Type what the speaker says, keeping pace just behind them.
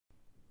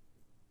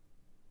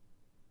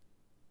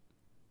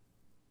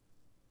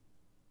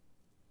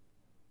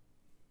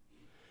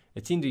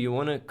Athene, do you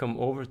want to come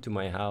over to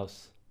my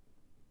house?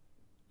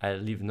 I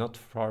live not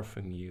far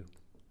from you.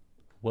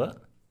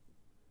 What?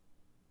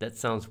 That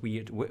sounds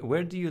weird.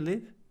 Where do you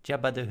live?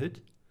 Jabba the Hutt?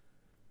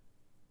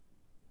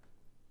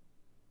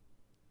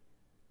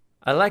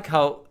 I like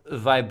how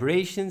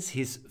vibrations,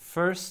 his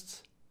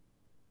first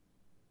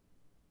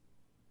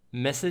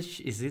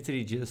message is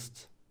literally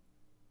just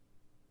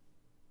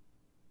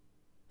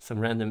some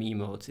random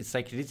emotes. It's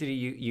like literally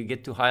you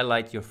get to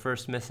highlight your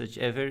first message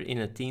ever in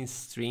Athene's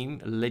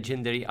stream, a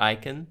legendary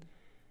icon,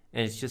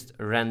 and it's just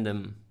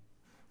random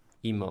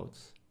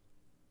emotes.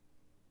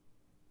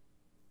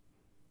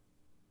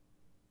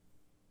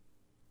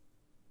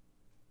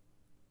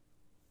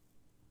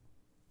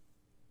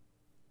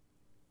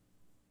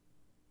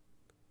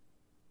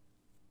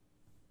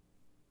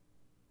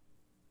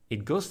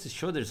 It goes to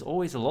show there's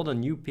always a lot of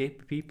new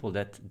people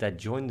that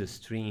join the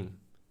stream.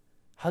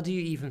 How do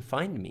you even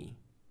find me?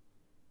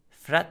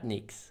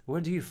 Fratniks, where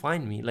do you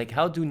find me? Like,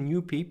 how do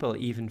new people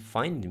even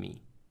find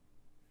me?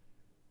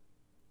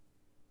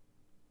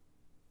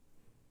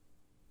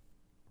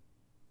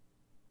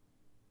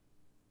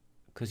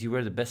 Because you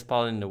were the best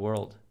pilot in the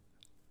world.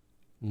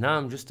 Now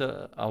I'm just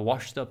a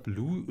washed up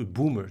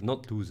boomer,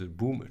 not loser,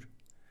 boomer.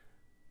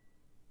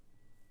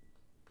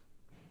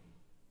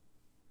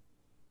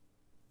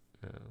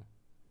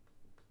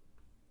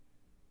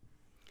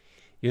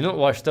 You're not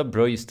washed up,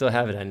 bro. You still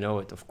have it. I know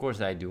it. Of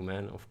course I do,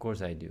 man. Of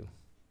course I do.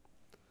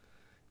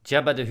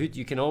 Jabba the Hutt,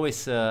 you can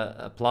always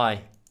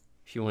apply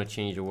if you want to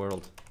change the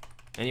world.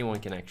 Anyone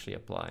can actually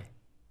apply.